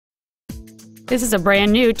This is a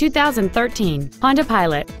brand new 2013 Honda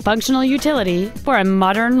Pilot, functional utility for a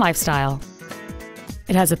modern lifestyle.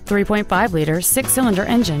 It has a 3.5-liter six-cylinder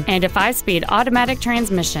engine and a 5-speed automatic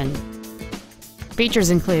transmission.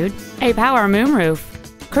 Features include a power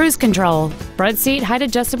moonroof, cruise control, front seat height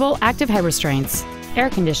adjustable active head restraints, air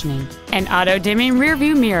conditioning, an auto-dimming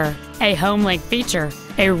rearview mirror, a home link feature,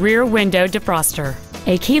 a rear window defroster,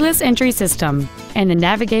 a keyless entry system, and the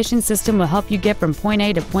navigation system will help you get from point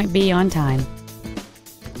A to point B on time.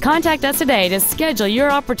 Contact us today to schedule your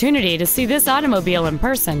opportunity to see this automobile in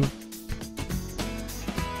person.